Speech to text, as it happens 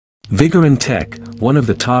Vigor & Tech, one of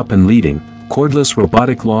the top and leading, cordless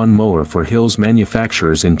robotic lawn mower for hills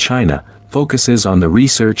manufacturers in China, focuses on the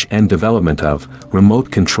research and development of remote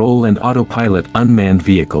control and autopilot unmanned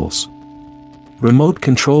vehicles. Remote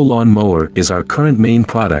control lawn mower is our current main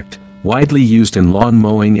product, widely used in lawn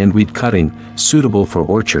mowing and weed cutting, suitable for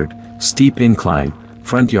orchard, steep incline,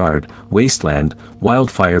 front yard, wasteland,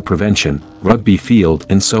 wildfire prevention, rugby field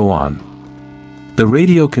and so on. The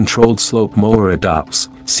radio-controlled slope mower adopts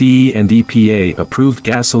CE and EPA-approved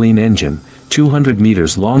gasoline engine, 200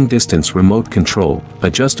 meters long-distance remote control,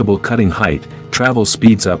 adjustable cutting height, travel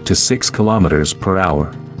speeds up to 6 kilometers per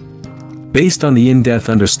hour. Based on the in-depth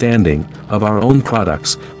understanding of our own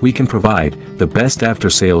products, we can provide the best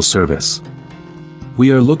after-sales service.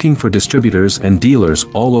 We are looking for distributors and dealers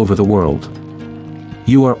all over the world.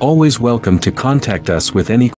 You are always welcome to contact us with any